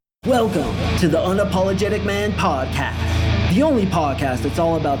Welcome to the Unapologetic Man Podcast, the only podcast that's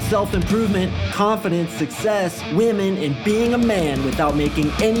all about self-improvement, confidence, success, women, and being a man without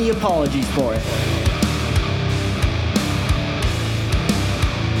making any apologies for it.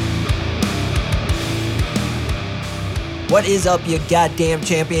 What is up, you goddamn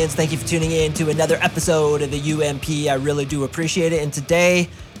champions? Thank you for tuning in to another episode of the UMP. I really do appreciate it. And today,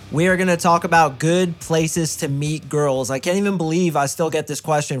 we are going to talk about good places to meet girls. I can't even believe I still get this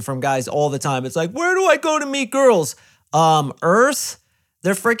question from guys all the time. It's like, where do I go to meet girls? Earth?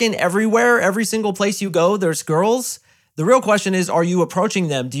 They're freaking everywhere. Every single place you go, there's girls. The real question is, are you approaching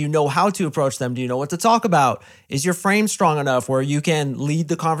them? Do you know how to approach them? Do you know what to talk about? Is your frame strong enough where you can lead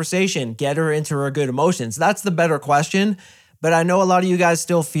the conversation, get her into her good emotions? That's the better question. But I know a lot of you guys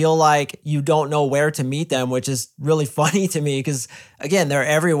still feel like you don't know where to meet them, which is really funny to me because, again, they're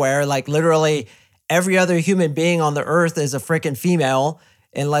everywhere. Like literally every other human being on the earth is a freaking female,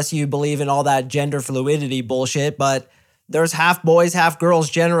 unless you believe in all that gender fluidity bullshit. But there's half boys, half girls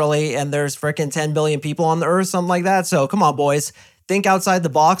generally, and there's freaking 10 billion people on the earth, something like that. So come on, boys, think outside the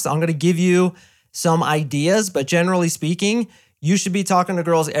box. I'm going to give you some ideas, but generally speaking, you should be talking to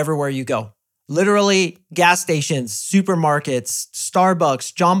girls everywhere you go. Literally gas stations, supermarkets,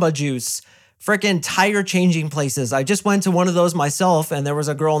 Starbucks, Jamba Juice, freaking tire changing places. I just went to one of those myself and there was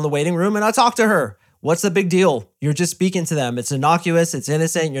a girl in the waiting room and I talked to her. What's the big deal? You're just speaking to them. It's innocuous. It's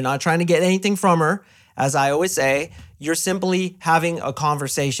innocent. You're not trying to get anything from her. As I always say, you're simply having a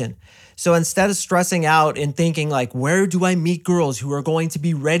conversation. So instead of stressing out and thinking like, where do I meet girls who are going to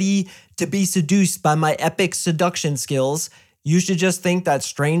be ready to be seduced by my epic seduction skills? You should just think that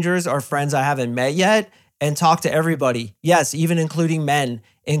strangers are friends I haven't met yet and talk to everybody. Yes, even including men,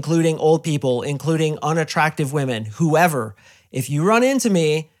 including old people, including unattractive women, whoever. If you run into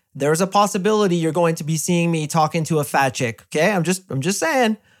me, there's a possibility you're going to be seeing me talking to a fat chick. Okay? I'm just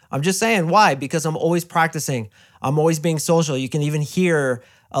saying. Why? Because I'm always practicing. I'm always being social. You can even hear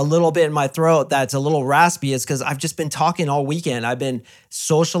a little bit in my throat that's a little raspy. It's because I've just been talking all weekend. I've been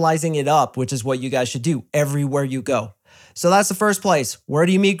socializing it up, which is what you guys should do everywhere you go. So that's the first place. Where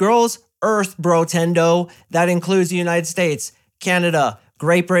do you meet girls? Earth, bro, tendo. That includes the United States, Canada,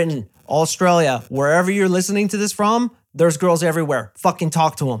 Great Britain, Australia. Wherever you're listening to this from, there's girls everywhere. Fucking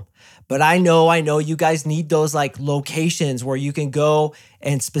talk to them. But I know you guys need those like locations where you can go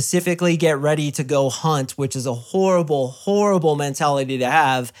and specifically get ready to go hunt, which is a horrible, horrible mentality to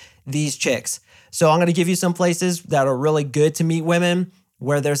have these chicks. So I'm going to give you some places that are really good to meet women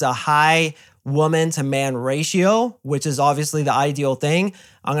where there's a high woman to man ratio, which is obviously the ideal thing.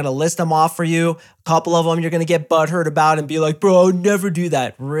 I'm going to list them off for you. A couple of them you're going to get butthurt about and be like, bro, never do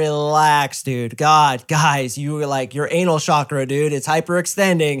that. Relax, dude. God, guys, you like your anal chakra, dude. It's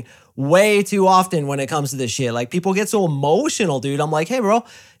hyperextending way too often when it comes to this shit. Like people get so emotional, dude. I'm like, hey, bro,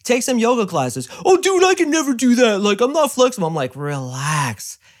 take some yoga classes. Oh, dude, I can never do that. Like I'm not flexible. I'm like,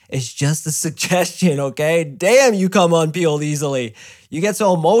 relax. It's just a suggestion, okay? Damn, you come unpeeled easily. You get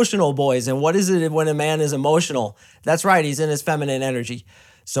so emotional, boys. And what is it when a man is emotional? That's right, he's in his feminine energy.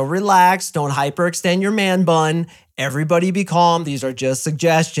 So relax, don't hyperextend your man bun. Everybody be calm. These are just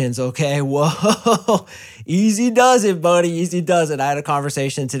suggestions, okay? Whoa, easy does it, buddy. Easy does it. I had a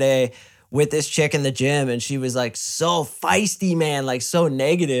conversation today with this chick in the gym and she was like so feisty, man, like so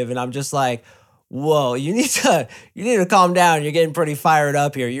negative. And I'm just like, whoa, you need to calm down. You're getting pretty fired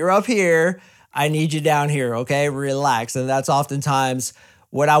up here. You're up here. I need you down here, okay? Relax. And that's oftentimes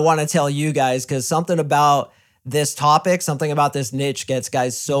what I want to tell you guys because something about this topic, something about this niche gets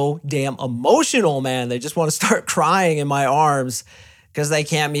guys so damn emotional, man. They just want to start crying in my arms because they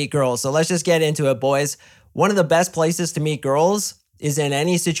can't meet girls. So let's just get into it, boys. One of the best places to meet girls is in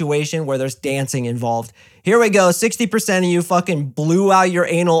any situation where there's dancing involved. Here we go. 60% of you fucking blew out your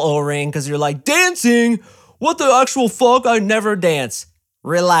anal O-ring because you're like, dancing? What the actual fuck? I never dance.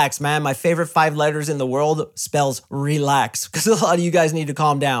 Relax, man. My favorite 5 letters in the world spells relax because a lot of you guys need to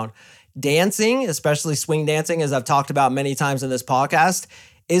calm down. Dancing, especially swing dancing, as I've talked about many times in this podcast,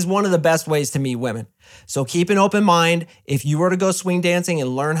 is one of the best ways to meet women. So keep an open mind. If you were to go swing dancing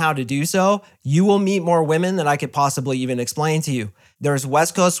and learn how to do so, you will meet more women than I could possibly even explain to you. There's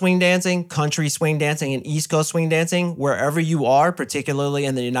West Coast swing dancing, country swing dancing, and East Coast swing dancing. Wherever you are, particularly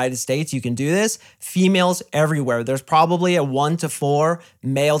in the United States, you can do this. Females everywhere. There's probably a 1-to-4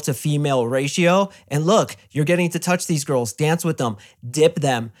 male to female ratio. And look, you're getting to touch these girls, dance with them, dip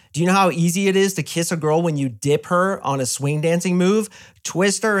them. Do you know how easy it is to kiss a girl when you dip her on a swing dancing move?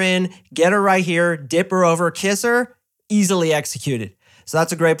 Twist her in, get her right here, dip her over, kiss her, easily executed. So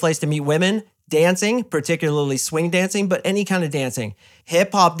that's a great place to meet women. Dancing, particularly swing dancing, but any kind of dancing.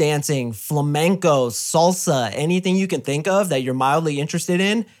 Hip hop dancing, flamenco, salsa, anything you can think of that you're mildly interested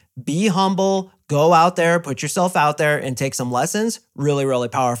in. Be humble, go out there, put yourself out there and take some lessons. Really, really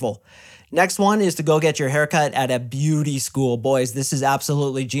powerful. Next one is to go get your haircut at a beauty school. Boys, this is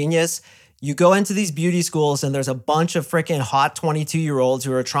absolutely genius. You go into these beauty schools and there's a bunch of freaking hot 22-year-olds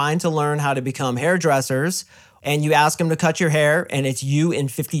who are trying to learn how to become hairdressers, and you ask them to cut your hair and it's you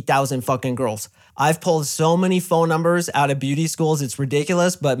and 50,000 fucking girls. I've pulled so many phone numbers out of beauty schools, it's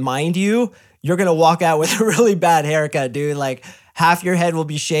ridiculous, but mind you, you're gonna walk out with a really bad haircut, dude. Like half your head will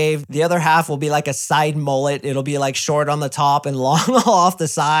be shaved, the other half will be like a side mullet. It'll be like short on the top and long off the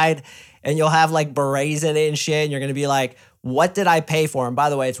side, and you'll have like berets in it and shit, and you're gonna be like, what did I pay for? And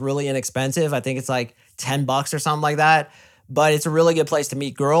by the way, it's really inexpensive. I think it's like $10 or something like that. But it's a really good place to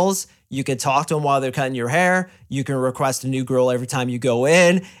meet girls. You can talk to them while they're cutting your hair. You can request a new girl every time you go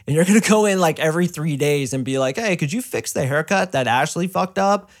in. And you're going to go in like every 3 days and be like, hey, could you fix the haircut that Ashley fucked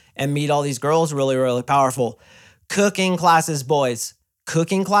up? And meet all these girls. Really, really powerful. Cooking classes, boys.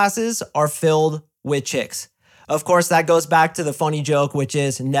 Cooking classes are filled with chicks. Of course, that goes back to the funny joke, which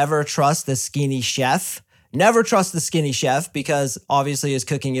is never trust the skinny chef. Never trust the skinny chef because obviously his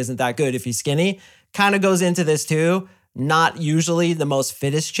cooking isn't that good if he's skinny. Kind of goes into this too. Not usually the most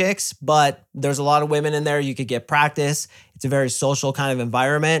fittest chicks, but there's a lot of women in there. You could get practice. It's a very social kind of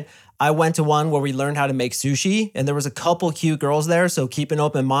environment. I went to one where we learned how to make sushi and there was a couple cute girls there. So keep an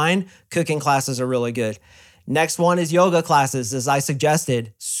open mind. Cooking classes are really good. Next one is yoga classes, as I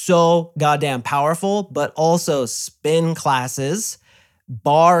suggested. So goddamn powerful, but also spin classes,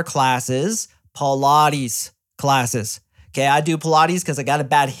 bar classes, Pilates classes. Okay, I do Pilates because I got a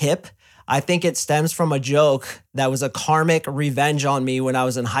bad hip. I think it stems from a joke that was a karmic revenge on me when I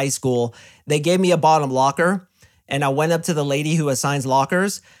was in high school. They gave me a bottom locker and I went up to the lady who assigns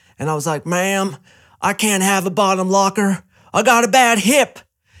lockers and I was like, ma'am, I can't have a bottom locker. I got a bad hip.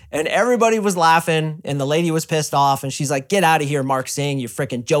 And everybody was laughing and the lady was pissed off and she's like, get out of here, Mark Singh, you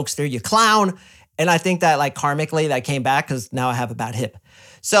freaking jokester, you clown. And I think that like karmically that came back because now I have a bad hip.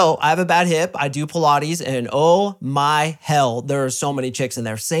 So I have a bad hip, I do Pilates, and oh my hell, there are so many chicks in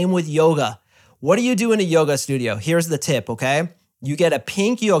there. Same with yoga. What do you do in a yoga studio? Here's the tip, okay? You get a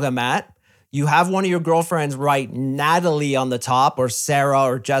pink yoga mat. You have one of your girlfriends write Natalie on the top or Sarah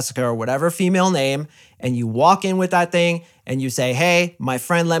or Jessica or whatever female name, and you walk in with that thing and you say, hey, my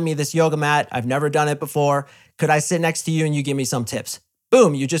friend lent me this yoga mat. I've never done it before. Could I sit next to you and you give me some tips?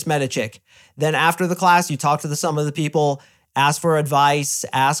 Boom, you just met a chick. Then after the class, you talk to some of the people, ask for advice,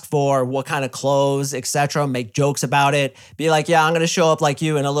 ask for what kind of clothes, etc. Make jokes about it. Be like, yeah, I'm going to show up like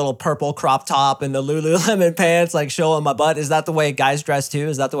you in a little purple crop top and the Lululemon pants, like showing my butt. Is that the way guys dress too?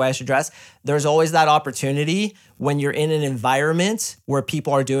 Is that the way I should dress? There's always that opportunity when you're in an environment where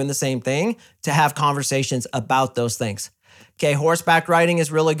people are doing the same thing to have conversations about those things. Okay, horseback riding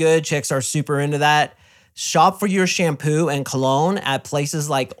is really good. Chicks are super into that. Shop for your shampoo and cologne at places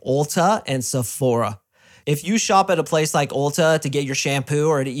like Ulta and Sephora. If you shop at a place like Ulta to get your shampoo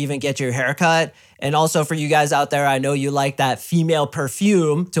or to even get your haircut, and also for you guys out there, I know you like that female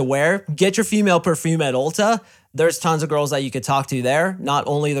perfume to wear, get your female perfume at Ulta. There's tons of girls that you could talk to there, not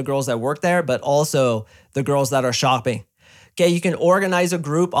only the girls that work there, but also the girls that are shopping. Okay, you can organize a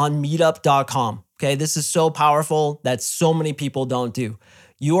group on meetup.com. Okay, this is so powerful that so many people don't do.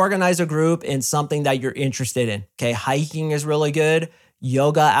 You organize a group in something that you're interested in. Okay, hiking is really good.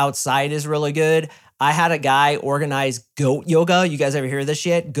 Yoga outside is really good. I had a guy organize goat yoga. You guys ever hear this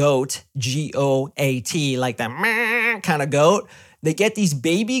shit? Goat, G-O-A-T, like that kind of goat. They get these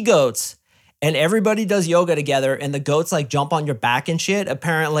baby goats and everybody does yoga together and the goats like jump on your back and shit.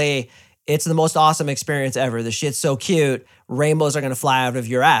 Apparently, it's the most awesome experience ever. The shit's so cute. Rainbows are going to fly out of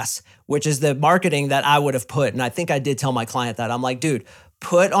your ass, which is the marketing that I would have put. And I think I did tell my client that. I'm like, dude,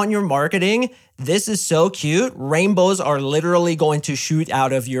 put on your marketing, this is so cute. Rainbows are literally going to shoot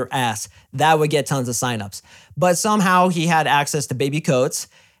out of your ass. That would get tons of signups. But somehow he had access to baby goats,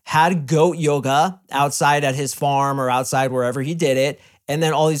 had goat yoga outside at his farm or outside wherever he did it. And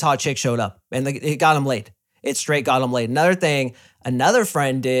then all these hot chicks showed up and it got him laid. It straight got him laid. Another thing another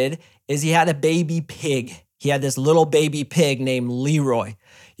friend did is he had a baby pig. He had this little baby pig named Leroy.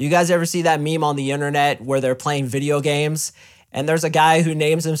 You guys ever see that meme on the internet where they're playing video games and there's a guy who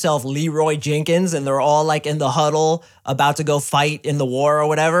names himself Leroy Jenkins and they're all like in the huddle about to go fight in the war or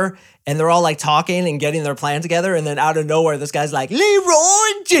whatever. And they're all like talking and getting their plan together. And then out of nowhere, this guy's like,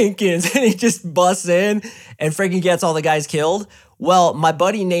 Leroy Jenkins. And he just busts in and freaking gets all the guys killed. Well, my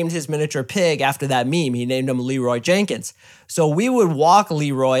buddy named his miniature pig after that meme. He named him Leroy Jenkins. So we would walk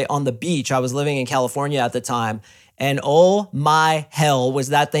Leroy on the beach. I was living in California at the time. And oh my hell, was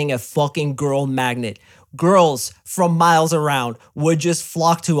that thing a fucking girl magnet. Girls from miles around would just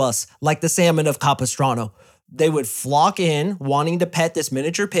flock to us like the salmon of Capistrano. They would flock in wanting to pet this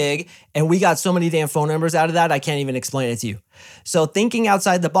miniature pig, and we got so many damn phone numbers out of that, I can't even explain it to you. So thinking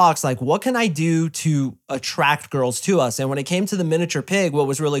outside the box, like what can I do to attract girls to us? And when it came to the miniature pig, what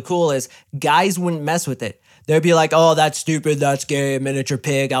was really cool is guys wouldn't mess with it. They'd be like, oh, that's stupid, that's gay, miniature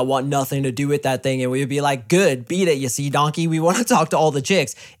pig, I want nothing to do with that thing. And we'd be like, good, beat it, you see, donkey. We want to talk to all the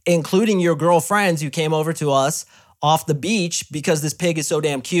chicks, including your girlfriends who came over to us off the beach because this pig is so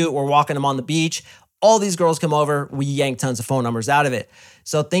damn cute. We're walking them on the beach. All these girls come over, we yank tons of phone numbers out of it.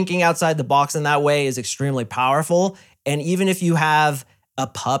 So thinking outside the box in that way is extremely powerful. And even if you have a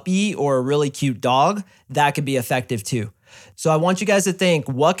puppy or a really cute dog, that could be effective too. So I want you guys to think,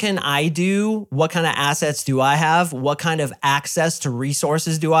 what can I do? What kind of assets do I have? What kind of access to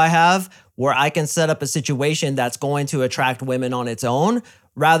resources do I have where I can set up a situation that's going to attract women on its own,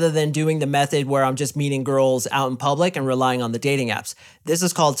 rather than doing the method where I'm just meeting girls out in public and relying on the dating apps. This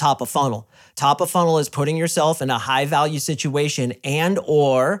is called top of funnel. Top of funnel is putting yourself in a high value situation and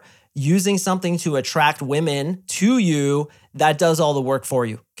or using something to attract women to you that does all the work for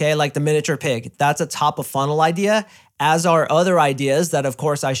you. Okay, like the miniature pig. That's a top of funnel idea, as are other ideas that of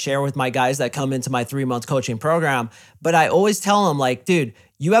course I share with my guys that come into my 3-month coaching program. But I always tell them like, dude,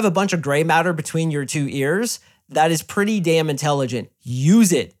 you have a bunch of gray matter between your two ears that is pretty damn intelligent.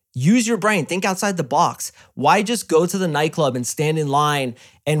 Use it. Use your brain. Think outside the box. Why just go to the nightclub and stand in line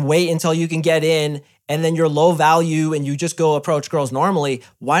and wait until you can get in and then you're low value and you just go approach girls normally?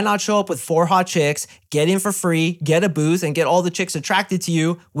 Why not show up with 4 hot chicks, get in for free, get a booth, and get all the chicks attracted to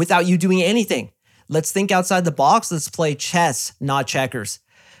you without you doing anything? Let's think outside the box. Let's play chess, not checkers.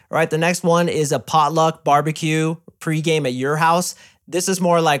 All right, the next one is a potluck barbecue pregame at your house. This is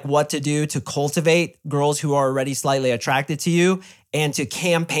more like what to do to cultivate girls who are already slightly attracted to you and to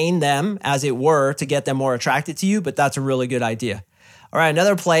campaign them, as it were, to get them more attracted to you, but that's a really good idea. All right,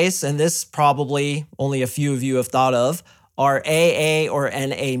 another place, and this probably only a few of you have thought of, are AA or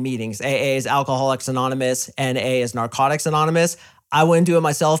NA meetings. AA is Alcoholics Anonymous, NA is Narcotics Anonymous. I wouldn't do it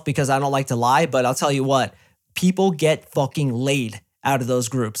myself because I don't like to lie, but I'll tell you what, people get fucking laid out of those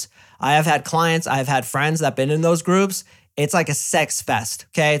groups. I have had clients, I have had friends that have been in those groups. It's like a sex fest,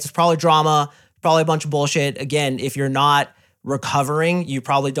 okay? It's probably drama, probably a bunch of bullshit. Again, if you're not recovering, you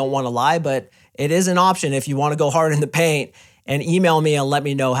probably don't want to lie, but it is an option if you want to go hard in the paint. And email me and let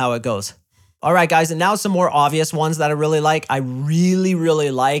me know how it goes. All right, guys, and now some more obvious ones that I really like. I really,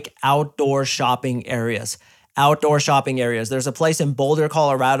 really like outdoor shopping areas. Outdoor shopping areas. There's a place in Boulder,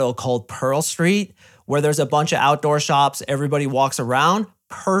 Colorado called Pearl Street where there's a bunch of outdoor shops. Everybody walks around.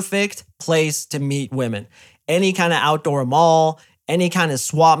 Perfect place to meet women. Any kind of outdoor mall, any kind of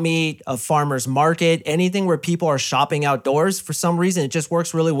swap meet, a farmer's market, anything where people are shopping outdoors. For some reason, it just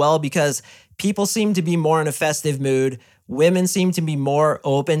works really well because people seem to be more in a festive mood. Women seem to be more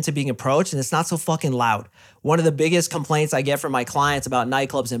open to being approached, and it's not so fucking loud. One of the biggest complaints I get from my clients about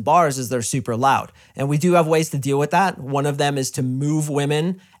nightclubs and bars is they're super loud. And we do have ways to deal with that. One of them is to move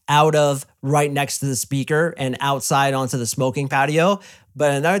women out of right next to the speaker and outside onto the smoking patio.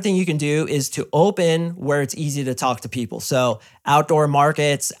 But another thing you can do is to open where it's easy to talk to people. So outdoor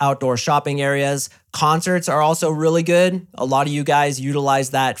markets, outdoor shopping areas, concerts are also really good. A lot of you guys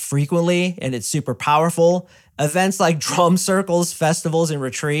utilize that frequently and it's super powerful. Events like drum circles, festivals, and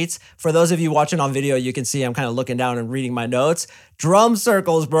retreats. For those of you watching on video, you can see I'm kind of looking down and reading my notes. Drum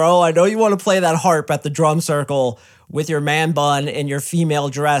circles, bro. I know you want to play that harp at the drum circle with your man bun and your female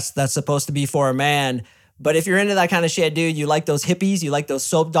dress that's supposed to be for a man. But if you're into that kind of shit, dude, you like those hippies, you like those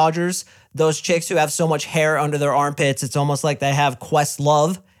soap dodgers, those chicks who have so much hair under their armpits, it's almost like they have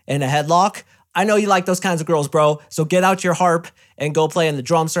Questlove in a headlock. I know you like those kinds of girls, bro. So get out your harp and go play in the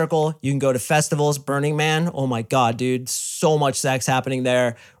drum circle. You can go to festivals, Burning Man. Oh my God, dude. So much sex happening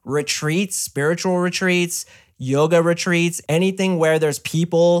there. Retreats, spiritual retreats, yoga retreats, anything where there's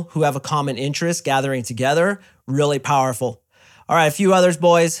people who have a common interest gathering together. Really powerful. All right, a few others,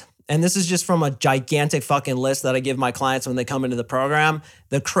 boys. And this is just from a gigantic fucking list that I give my clients when they come into the program.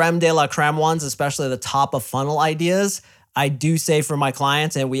 The creme de la creme ones, especially the top of funnel ideas, I do say for my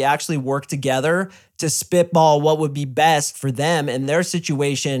clients, and we actually work together to spitball what would be best for them and their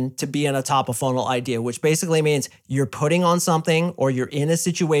situation to be in a top of funnel idea, which basically means you're putting on something or you're in a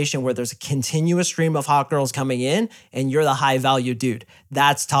situation where there's a continuous stream of hot girls coming in and you're the high value dude.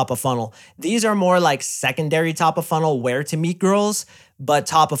 That's top of funnel. These are more like secondary top of funnel, where to meet girls. but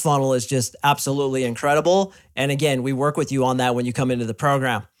top of funnel is just absolutely incredible. And again, we work with you on that when you come into the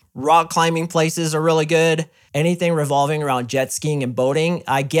program. Rock climbing places are really good. Anything revolving around jet skiing and boating.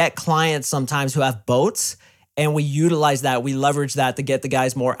 I get clients sometimes who have boats, and we utilize that. We leverage that to get the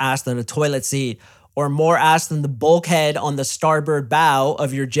guys more ass than a toilet seat, or more ass than the bulkhead on the starboard bow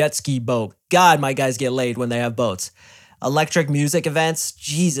of your jet ski boat. God, my guys get laid when they have boats. Electric music events,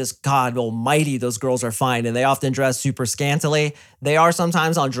 Jesus God almighty, those girls are fine, and they often dress super scantily. They are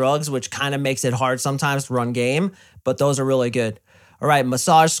sometimes on drugs, which kind of makes it hard sometimes to run game, but those are really good. All right,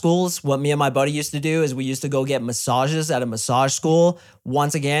 massage schools. What me and my buddy used to do is we used to go get massages at a massage school.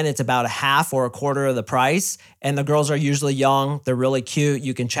 Once again, it's about a half or a quarter of the price, and the girls are usually young. They're really cute.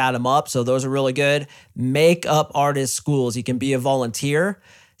 You can chat them up, so those are really good. Makeup artist schools. You can be a volunteer.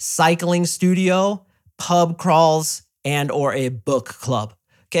 Cycling studio, pub crawls, and or a book club.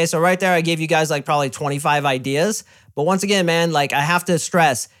 Okay, so right there, I gave you guys like probably 25 ideas. But once again, man, like I have to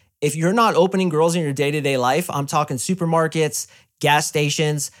stress, if you're not opening girls in your day-to-day life, I'm talking supermarkets, gas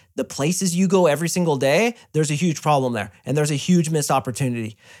stations, the places you go every single day, there's a huge problem there. And there's a huge missed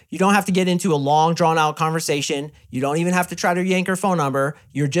opportunity. You don't have to get into a long, drawn-out conversation. You don't even have to try to yank her phone number.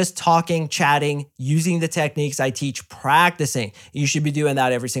 You're just talking, chatting, using the techniques I teach, practicing. You should be doing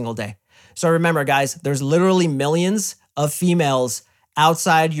that every single day. So remember, guys, there's literally millions of females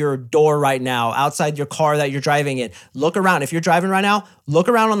outside your door right now, outside your car that you're driving in. Look around. If you're driving right now, look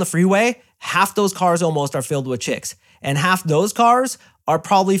around on the freeway. Half those cars almost are filled with chicks. And half those cars are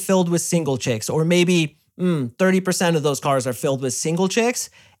probably filled with single chicks. Or maybe 30% of those cars are filled with single chicks.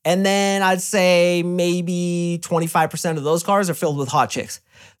 And then I'd say maybe 25% of those cars are filled with hot chicks.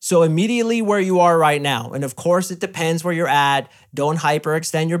 So immediately where you are right now, and of course it depends where you're at, don't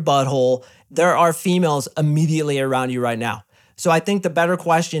hyperextend your butthole, there are females immediately around you right now. So I think the better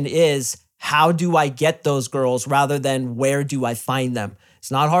question is, how do I get those girls rather than where do I find them?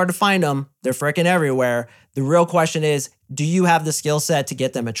 It's not hard to find them. They're freaking everywhere. The real question is, do you have the skill set to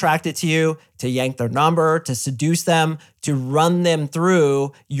get them attracted to you, to yank their number, to seduce them, to run them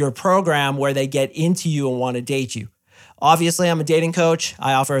through your program where they get into you and want to date you? Obviously, I'm a dating coach.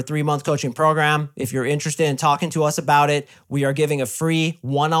 I offer a 3-month coaching program. If you're interested in talking to us about it, we are giving a free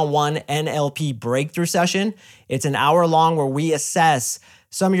one-on-one NLP breakthrough session. It's an hour long where we assess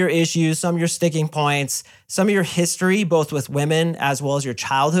some of your issues, some of your sticking points, some of your history, both with women as well as your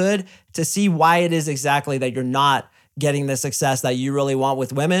childhood, to see why it is exactly that you're not getting the success that you really want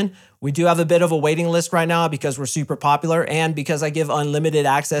with women. We do have a bit of a waiting list right now because we're super popular and because I give unlimited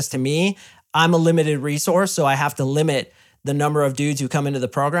access to me. I'm a limited resource, so I have to limit the number of dudes who come into the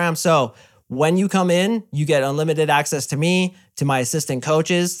program. So when you come in, you get unlimited access to me, to my assistant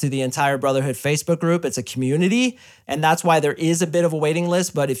coaches, to the entire Brotherhood Facebook group. It's a community, and that's why there is a bit of a waiting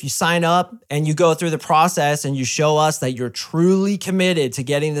list. But if you sign up and you go through the process and you show us that you're truly committed to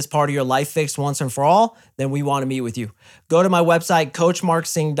getting this part of your life fixed once and for all, then we want to meet with you. Go to my website,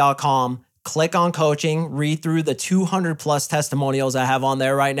 coachmarksing.com. Click on coaching, read through the 200 plus testimonials I have on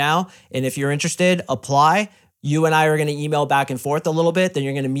there right now. And if you're interested, apply. You and I are going to email back and forth a little bit. Then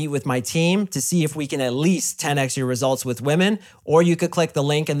you're going to meet with my team to see if we can at least 10x your results with women. Or you could click the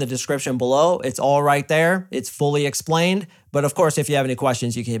link in the description below. It's all right there. It's fully explained. But of course, if you have any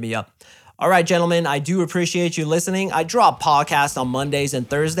questions, you can hit me up. All right, gentlemen, I do appreciate you listening. I drop podcasts on Mondays and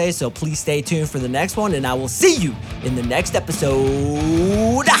Thursdays, so please stay tuned for the next one, and I will see you in the next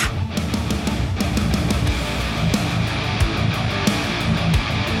episode.